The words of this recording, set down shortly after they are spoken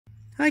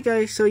Hi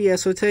guys, so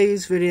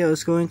today's video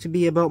is going to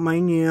be about my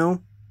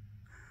new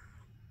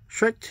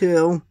Shrek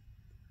 2,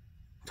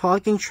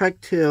 Talking Shrek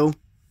 2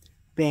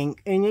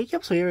 bank, and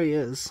yep, so here he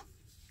is.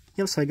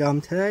 Yep, so I got him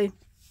today.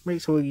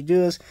 Right, so what you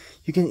do is,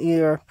 you can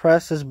either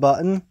press this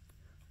button,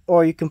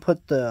 or you can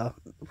put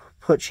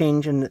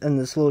change in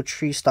this little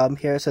tree stump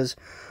here. It says,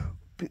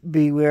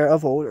 beware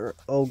of ogre.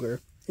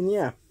 And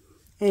yep,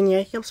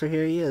 so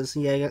here he is.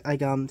 Yeah, I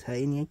got him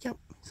today, and yep,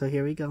 so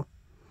here we go.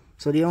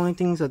 So the only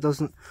things that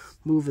doesn't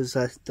move is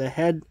that the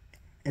head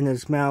and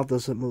his mouth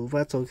doesn't move.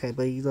 That's okay,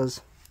 but he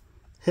does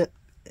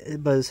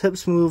but his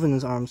hips move and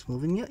his arms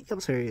move. And yep,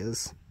 so here he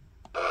is.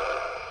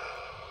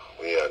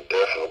 We are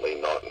definitely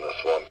not in the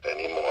swamp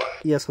anymore.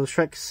 Yeah, so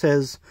Shrek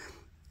says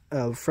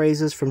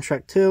phrases from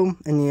Shrek 2,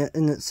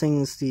 and it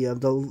sings the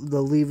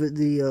Leave It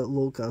the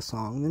Loca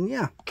song. And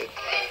yeah,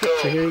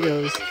 so here he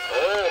goes.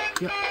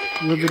 Yep,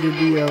 Leave It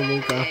the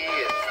Loca.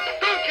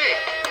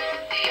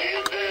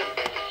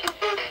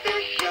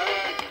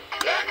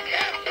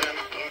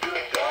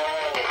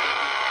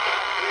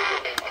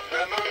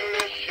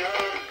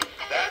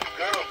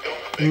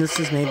 And this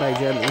is made by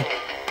Jimmy.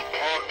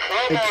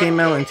 It came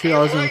out in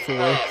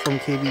 2004 from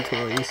KB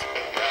Toys.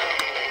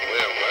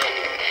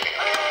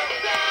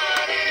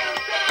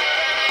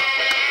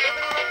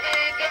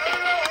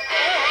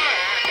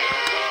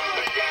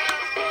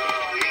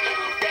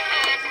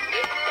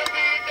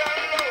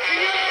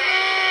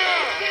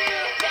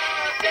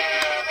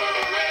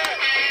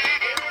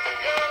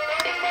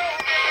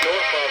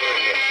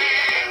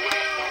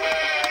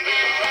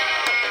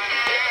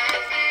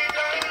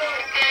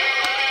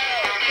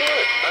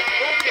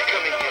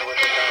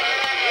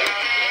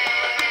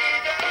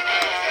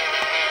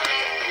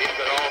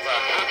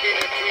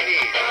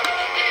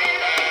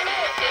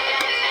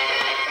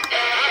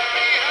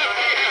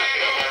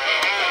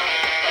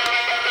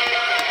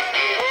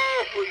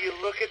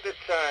 At the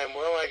time.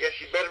 Well, I guess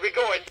you'd better be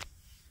going.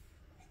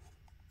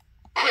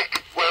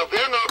 Quick! While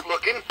they're not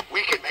looking,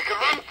 we can make a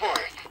run for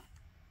it.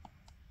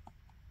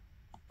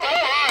 All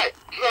right!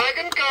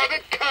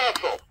 Dragon-guarded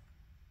castle!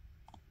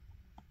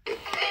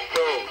 It's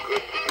so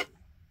good.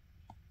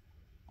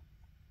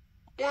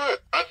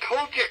 What? I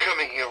told you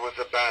coming here was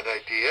a bad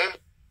idea.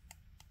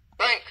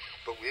 Thanks,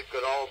 but we've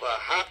got all the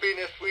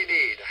happiness we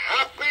need.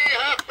 Happy,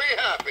 happy,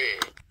 happy!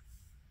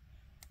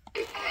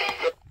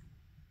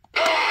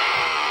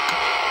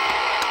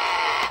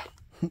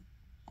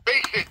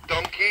 Face it,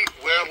 donkey,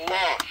 we're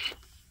lost.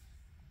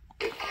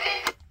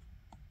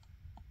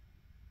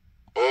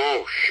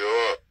 Oh,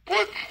 sure.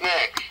 What's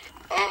next?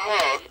 A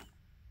hug?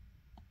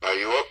 Are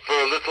you up for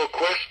a little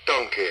quest,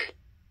 donkey?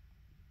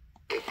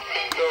 It's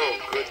so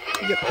good to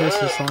be Yep, here's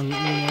the song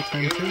one more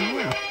time too.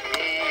 Yeah.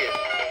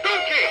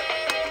 Donkey!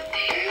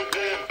 She's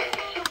in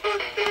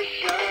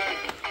superstition.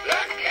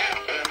 Black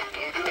captain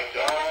voodoo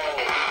doll.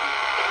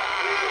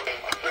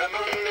 A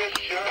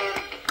premonition.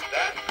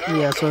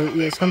 Yeah, so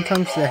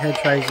sometimes the head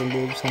tries to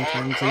move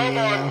sometimes, and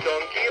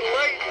Donkey,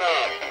 lighten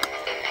up.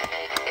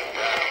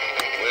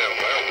 Where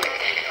were we?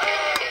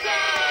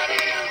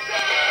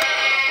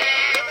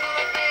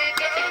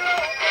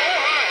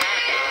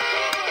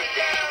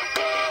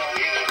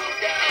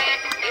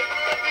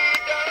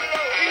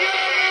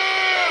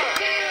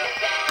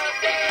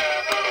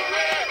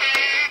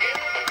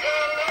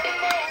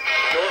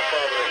 Your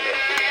father and me.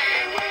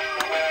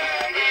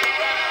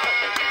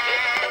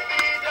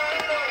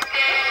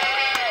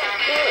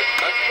 Good.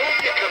 I told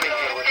you coming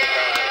here was a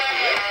bad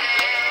idea.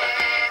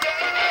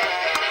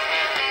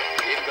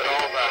 We've got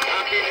all the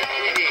happiness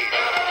we need.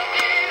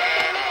 Happy, happy,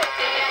 happy.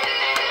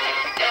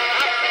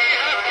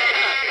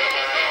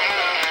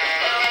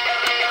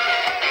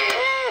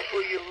 Oh,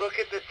 will you look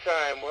at the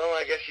time? Well,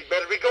 I guess you'd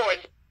better be going.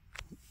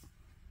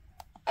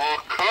 Oh,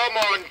 come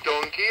on,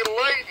 donkey,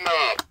 lighten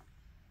up.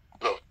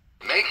 Look,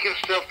 make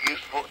yourself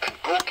useful and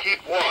go keep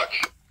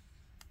watch.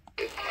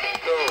 It's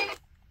so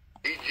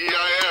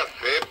TGIF,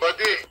 hey,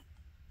 buddy?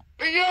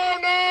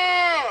 Fiona!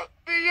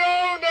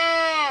 Fiona!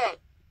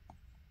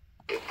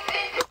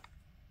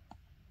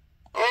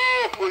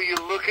 Oh, will you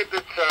look at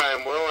the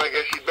time? Well, I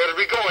guess you'd better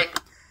be going.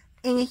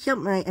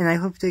 And I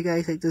hope you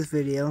guys like this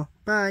video.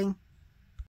 Bye.